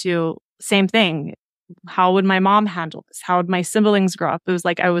have to, same thing. How would my mom handle this? How would my siblings grow up? It was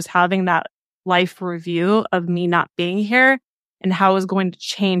like I was having that life review of me not being here and how it was going to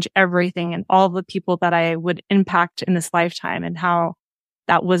change everything and all the people that I would impact in this lifetime and how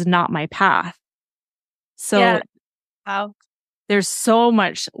that was not my path. So yeah. Wow. There's so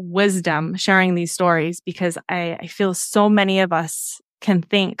much wisdom sharing these stories because I feel so many of us can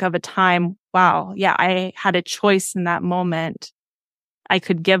think of a time, wow, yeah, I had a choice in that moment. I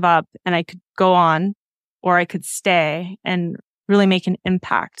could give up and I could go on, or I could stay and really make an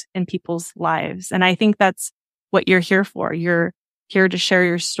impact in people's lives. And I think that's what you're here for. You're here to share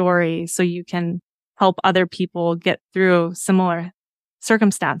your story so you can help other people get through similar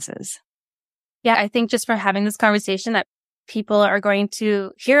circumstances. Yeah, I think just for having this conversation that people are going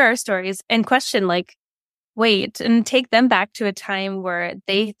to hear our stories and question, like, wait, and take them back to a time where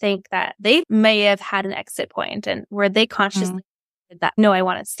they think that they may have had an exit point and where they consciously did that, no, I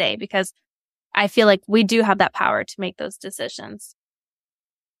want to stay, because I feel like we do have that power to make those decisions.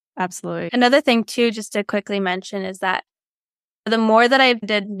 Absolutely. Another thing too, just to quickly mention, is that the more that I've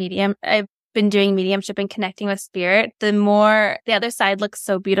been doing mediumship and connecting with spirit, the more the other side looks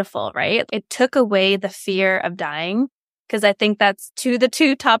so beautiful, right? It took away the fear of dying, because I think that's the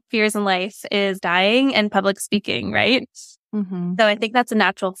two top fears in life is dying and public speaking, right? Mm-hmm. So I think that's a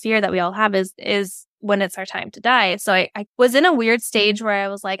natural fear that we all have is when it's our time to die. So I was in a weird stage where I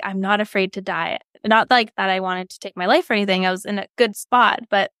was like, I'm not afraid to die. Not like that I wanted to take my life or anything. I was in a good spot,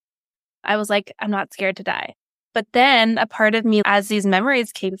 but I was like, I'm not scared to die. But then a part of me, as these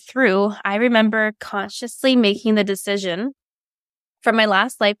memories came through, I remember consciously making the decision from my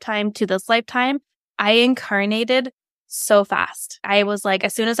last lifetime to this lifetime. I incarnated so fast. I was like,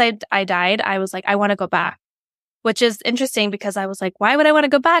 as soon as I died, I was like, I want to go back, which is interesting because I was like, why would I want to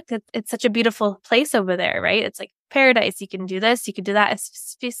go back? It's such a beautiful place over there, right? It's like paradise. You can do this, you can do that.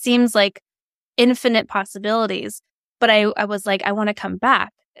 It seems like infinite possibilities. But I was like, I want to come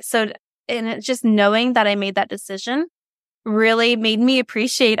back. So, and it, just knowing that I made that decision really made me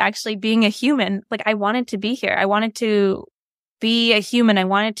appreciate actually being a human. Like I wanted to be here. I wanted to be a human. I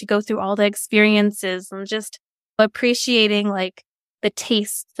wanted to go through all the experiences and just appreciating like the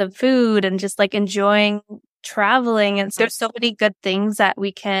tastes of food and just like enjoying traveling. And there's so many good things that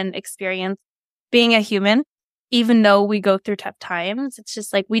we can experience being a human, even though we go through tough times. It's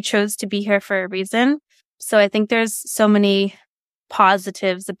just like we chose to be here for a reason. So I think there's so many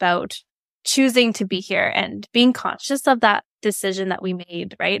positives about choosing to be here and being conscious of that decision that we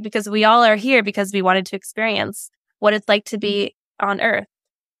made, right? Because we all are here because we wanted to experience what it's like to be on Earth.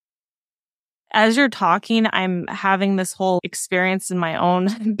 As you're talking, I'm having this whole experience in my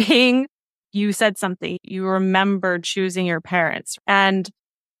own being. You said something, you remember choosing your parents. And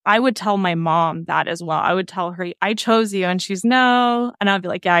I would tell my mom that as well. I would tell her, I chose you. And she's no. And I'd be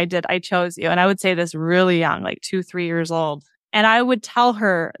like, yeah, I did. I chose you. And I would say this really young, like 2, 3 years old. And I would tell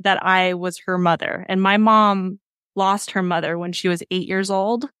her that I was her mother. And my mom lost her mother when she was 8 years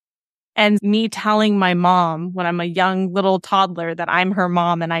old. And me telling my mom when I'm a young little toddler that I'm her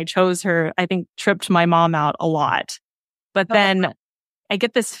mom and I chose her, I think tripped my mom out a lot. But then I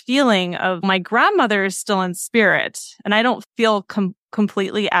get this feeling of my grandmother is still in spirit. And I don't feel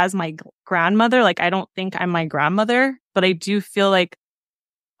completely as my grandmother. Like I don't think I'm my grandmother, but I do feel like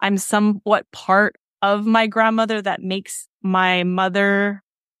I'm somewhat part of my grandmother that makes my mother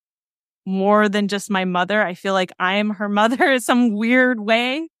more than just my mother. I feel like I am her mother in some weird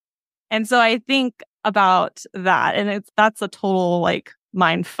way. And so I think about that, and that's a total like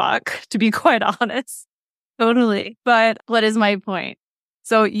mind fuck, to be quite honest. Totally. But what is my point?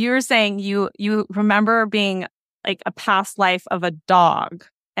 So you're saying you remember being like a past life of a dog,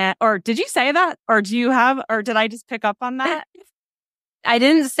 or did you say that, or did I just pick up on that? I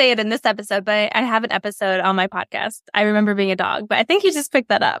didn't say it in this episode, but I have an episode on my podcast. I remember being a dog, but I think you just picked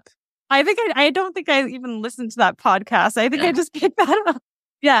that up. I don't think I even listened to that podcast. I think I just picked that up.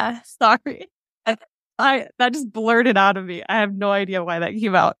 Yeah. Sorry. That just blurted out of me. I have no idea why that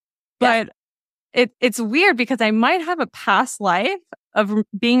came out. But it's weird because I might have a past life of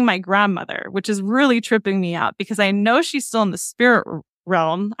being my grandmother, which is really tripping me out because I know she's still in the spirit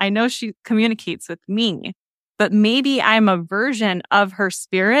realm. I know she communicates with me, but maybe I'm a version of her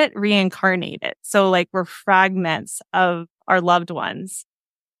spirit reincarnated. So like we're fragments of our loved ones.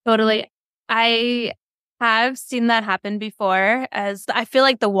 Totally. I have seen that happen before, as I feel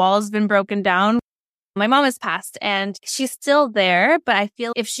like the wall's been broken down. My mom has passed and she's still there, but I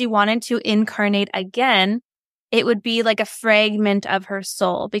feel if she wanted to incarnate again, it would be like a fragment of her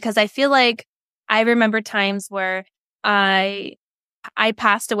soul, because I feel like I remember times where I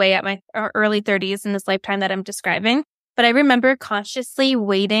passed away at my early 30s in this lifetime that I'm describing. But I remember consciously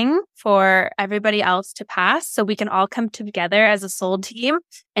waiting for everybody else to pass so we can all come together as a soul team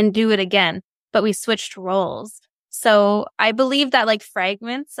and do it again. But we switched roles. So I believe that like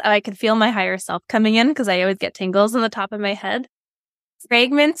fragments, I could feel my higher self coming in because I always get tingles on the top of my head.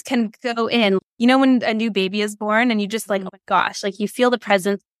 Fragments can go in. You know, when a new baby is born and you just like, oh my gosh, like you feel the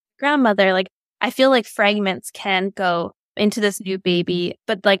presence of grandmother. Like I feel like fragments can go into this new baby,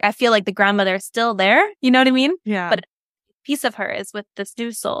 but like I feel like the grandmother is still there. You know what I mean? Yeah. But a piece of her is with this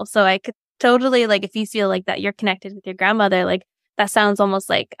new soul. So I could totally like, if you feel like that you're connected with your grandmother, like that sounds almost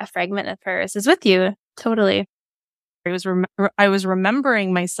like a fragment of hers is with you. Totally. I was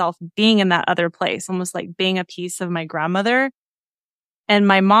remembering myself being in that other place, almost like being a piece of my grandmother. And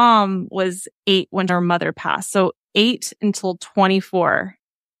my mom was 8 when her mother passed. So 8 until 24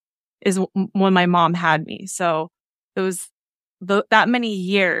 is when my mom had me. So it was that many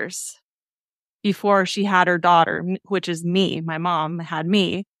years before she had her daughter, which is me. My mom had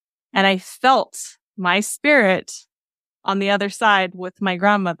me. And I felt my spirit on the other side with my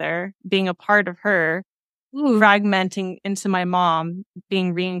grandmother being a part of her, fragmenting into my mom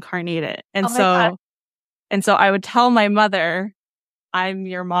being reincarnated. And so I would tell my mother, I'm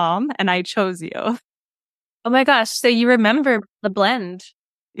your mom and I chose you. Oh my gosh. So you remember the blend.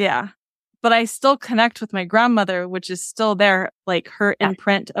 Yeah. But I still connect with my grandmother, which is still there. Like her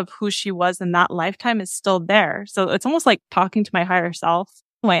imprint of who she was in that lifetime is still there. So it's almost like talking to my higher self,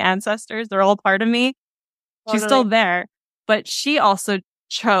 my ancestors, they're all part of me. Totally. She's still there, but she also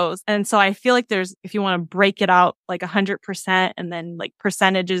chose. And so I feel like if you want to break it out like 100% and then like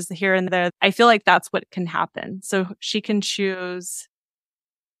percentages here and there, I feel like that's what can happen. So she can choose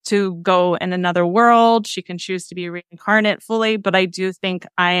to go in another world. She can choose to be reincarnate fully. But I do think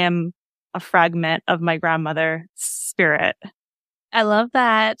I am a fragment of my grandmother's spirit. I love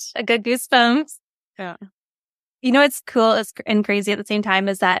that. A good goosebumps. Yeah. You know what's cool and crazy at the same time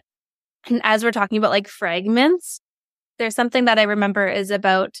is that as we're talking about like fragments, there's something that I remember is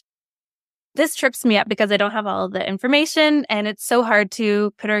about this trips me up because I don't have all the information and it's so hard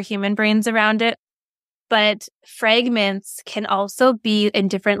to put our human brains around it. But fragments can also be in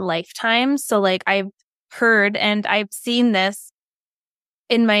different lifetimes. So like I've heard and I've seen this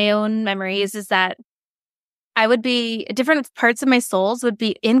in my own memories is that I would be different parts of my souls would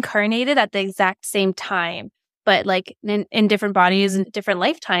be incarnated at the exact same time, but like in different bodies and different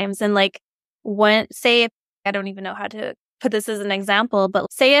lifetimes. And like say if I don't even know how to put this as an example,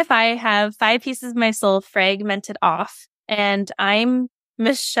 but say if I have 5 pieces of my soul fragmented off and I'm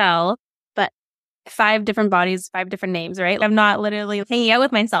Michelle, but 5 different bodies, 5 different names, right? I'm not literally hanging out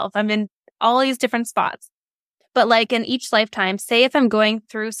with myself. I'm in all these different spots. But like in each lifetime, say if I'm going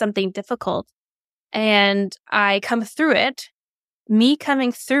through something difficult and I come through it, me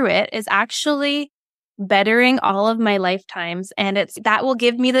coming through it is actually bettering all of my lifetimes. And that will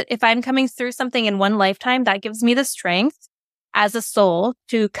give me if I'm coming through something in one lifetime, that gives me the strength as a soul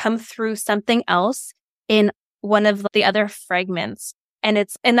to come through something else in one of the other fragments. And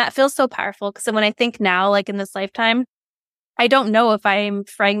that feels so powerful because when I think now, like in this lifetime, I don't know if I'm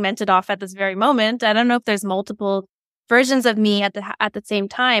fragmented off at this very moment. I don't know if there's multiple versions of me at the same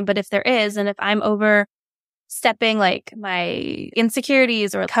time, but if there is, and if I'm overstepping like my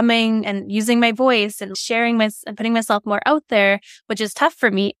insecurities or coming and using my voice and sharing and putting myself more out there, which is tough for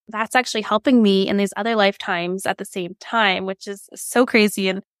me, that's actually helping me in these other lifetimes at the same time, which is so crazy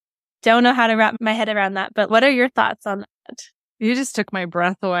and don't know how to wrap my head around that. But what are your thoughts on that? You just took my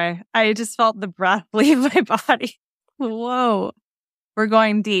breath away. I just felt the breath leave my body. Whoa, we're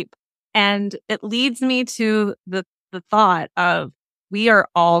going deep. And it leads me to the thought of we are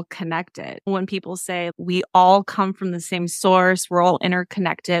all connected. When people say we all come from the same source, we're all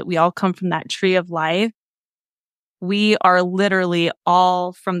interconnected, we all come from that tree of life. We are literally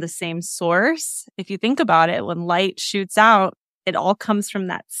all from the same source. If you think about it, when light shoots out, it all comes from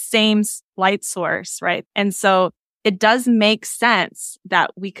that same light source, right? And so it does make sense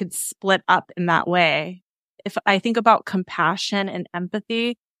that we could split up in that way. If I think about compassion and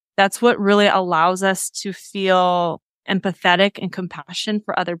empathy, that's what really allows us to feel empathetic and compassion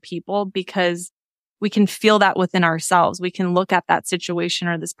for other people because we can feel that within ourselves. We can look at that situation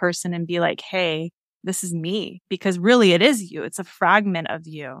or this person and be like, hey, this is me, because really it is you. It's a fragment of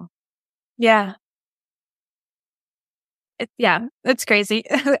you. Yeah. It's crazy.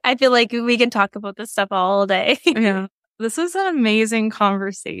 I feel like we can talk about this stuff all day. Yeah. This was an amazing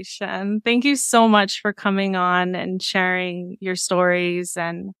conversation. Thank you so much for coming on and sharing your stories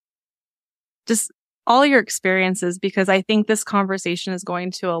and just all your experiences, because I think this conversation is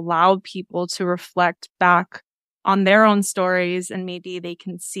going to allow people to reflect back on their own stories and maybe they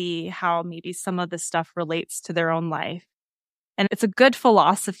can see how maybe some of this stuff relates to their own life. And it's a good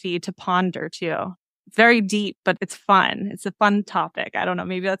philosophy to ponder too. Very deep, but it's fun. It's a fun topic. I don't know.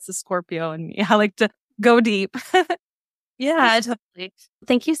 Maybe that's the Scorpio in me. I like to go deep. Yeah, totally.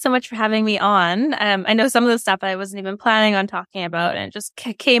 Thank you so much for having me on. I know some of the stuff I wasn't even planning on talking about and it just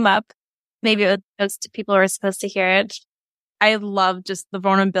came up. Maybe those people were supposed to hear it. I love just the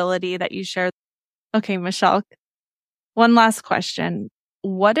vulnerability that you shared. Okay, Michelle, one last question.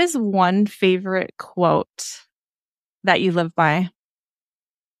 What is one favorite quote that you live by?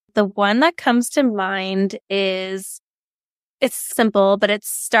 The one that comes to mind it's simple, but it's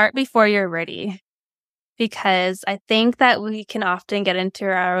start before you're ready. Because I think that we can often get into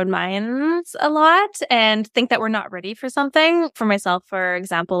our own minds a lot and think that we're not ready for something. For myself, for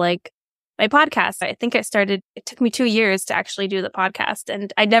example, like my podcast, I think it took me 2 years to actually do the podcast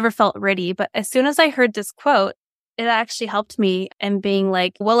and I never felt ready. But as soon as I heard this quote, it actually helped me in being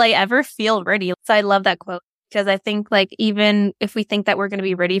like, will I ever feel ready? So I love that quote because I think like even if we think that we're going to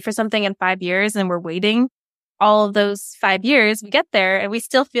be ready for something in 5 years and we're waiting all of those 5 years, we get there and we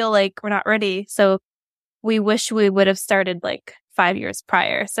still feel like we're not ready. So we wish we would have started like 5 years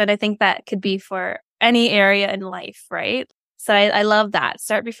prior. So I think that could be for any area in life, right? So I love that.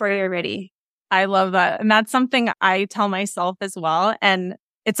 Start before you're ready. I love that. And that's something I tell myself as well. And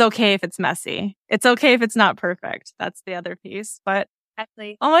it's okay if it's messy. It's okay if it's not perfect. That's the other piece. But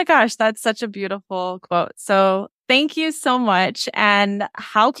Exactly. oh my gosh, that's such a beautiful quote. So thank you so much. And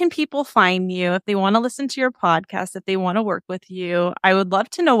how can people find you if they want to listen to your podcast, if they want to work with you? I would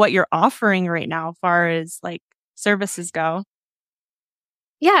love to know what you're offering right now as far as like services go.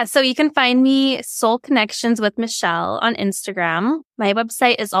 Yeah, so you can find me Soul Connections with Michelle on Instagram. My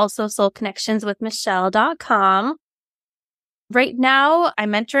website is also soulconnectionswithmichelle.com. Right now,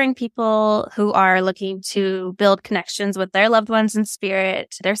 I'm mentoring people who are looking to build connections with their loved ones in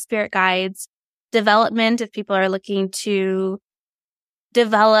spirit, their spirit guides. development if people are looking to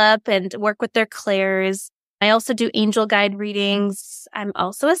develop and work with their clairs. I also do angel guide readings. I'm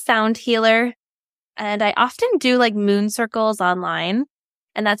also a sound healer, and I often do like moon circles online,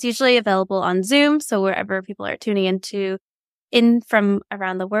 and that's usually available on Zoom. So wherever people are tuning in from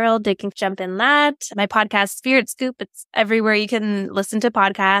around the world, they can jump in that. My podcast, Spirit Scoop, it's everywhere you can listen to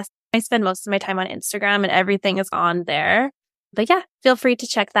podcasts. I spend most of my time on Instagram and everything is on there. But yeah, feel free to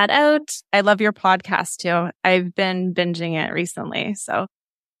check that out. I love your podcast too. I've been binging it recently. So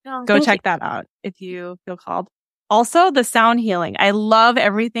Oh, go check that out if you feel called. Also, the sound healing. I love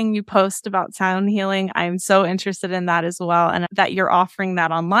everything you post about sound healing. I'm so interested in that as well. And that you're offering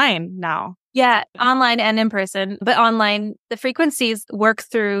that online now. Yeah, online and in person. But online, the frequencies work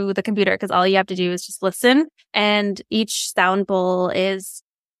through the computer because all you have to do is just listen. And each sound bowl is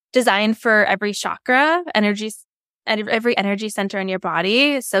designed for every chakra, every energy center in your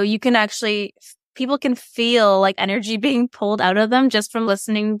body. So you can actually, people can feel like energy being pulled out of them just from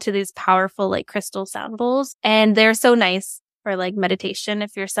listening to these powerful like crystal sound bowls. And they're so nice for like meditation.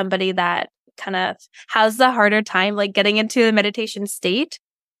 If you're somebody that kind of has the harder time like getting into the meditation state,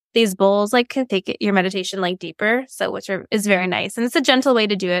 these bowls like can take your meditation like deeper. So is very nice. And it's a gentle way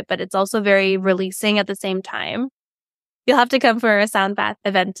to do it, but it's also very releasing at the same time. You'll have to come for a sound bath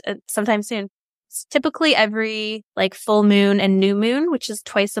event sometime soon. It's typically every like full moon and new moon, which is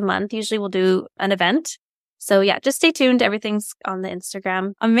twice a month. Usually we'll do an event. So yeah, just stay tuned. Everything's on the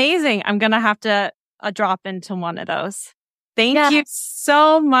Instagram. Amazing. I'm going to have to drop into one of those. Thank you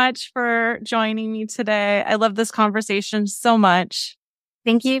so much for joining me today. I love this conversation so much.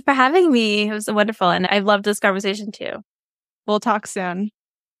 Thank you for having me. It was wonderful. And I loved this conversation too. We'll talk soon.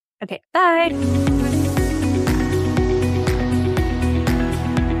 Okay. Bye.